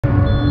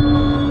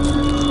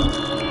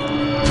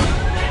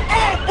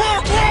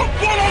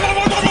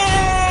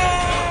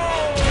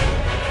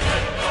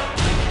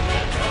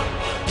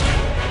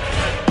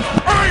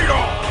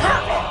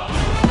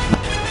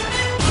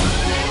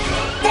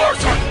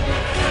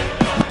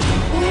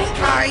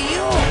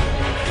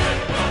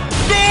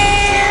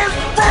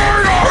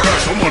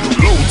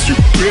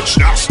bitch,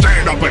 now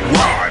stand up and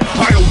rhyme.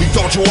 I only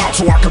thought you out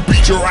so I could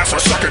beat your ass a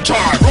second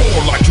time.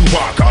 Roar like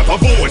Chewbacca, the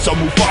voice of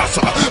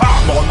Mufasa.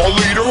 I'm on the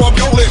leader of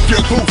your lip, you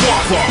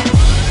Mufasa.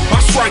 I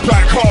strike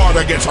back hard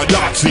against a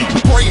Nazi.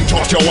 Brain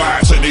toss your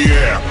ass in the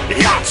air,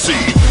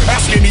 Yahtzee.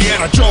 Ask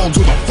Indiana Jones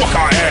who the fuck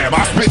I am.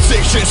 I spit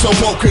sick shit so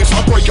focused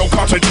I break your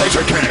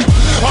concentration camp.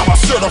 I'm a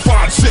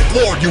certified Sith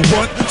Lord, you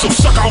runt, so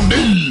suck on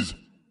these.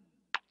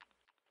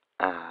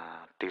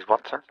 These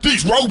what, sir?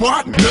 These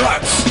robot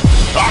nuts.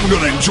 I'm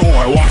gonna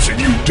enjoy watching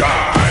you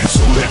die,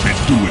 so let me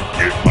do it,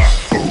 get my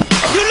food.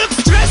 You look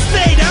stressed,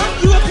 Vader.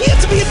 You appear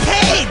to be in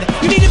pain.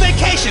 You need a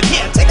vacation.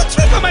 Here, take a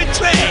trip on my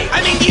tray.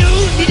 I mean, you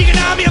needing an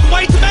army of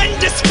white men?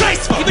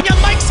 Disgraceful. Even your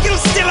mic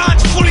skills still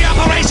aren't fully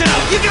operational.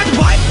 You got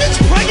wife bitch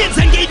pregnant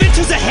and gave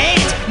into the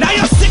hate. Now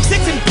you're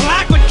 6'6" in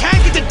black but can't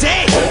get a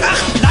date.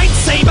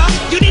 Lightsaber.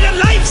 You need a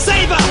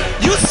lifesaver.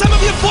 Use some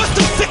of your force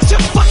to fix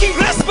your fucking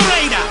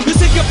respirator. You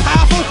think you're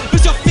powerful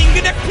with your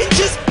fingerneck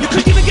pinches? You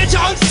couldn't even get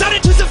your own son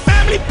into the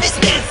family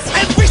business.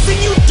 Everything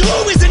you do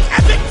is an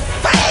epic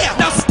fail.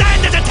 Now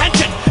stand at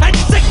attention and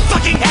sick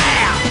fucking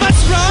hair.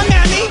 What's wrong,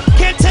 Annie?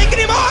 Can't take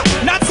anymore?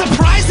 Not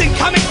surprising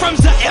coming from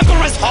the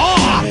Emperor's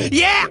whore.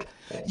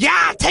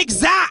 Yeah, take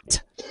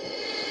that.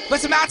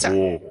 What's the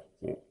matter?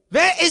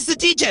 Where is the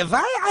DJ?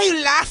 Why are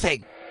you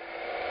laughing?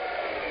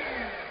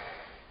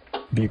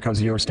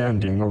 Because you're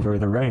standing over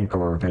the rank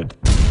orbit.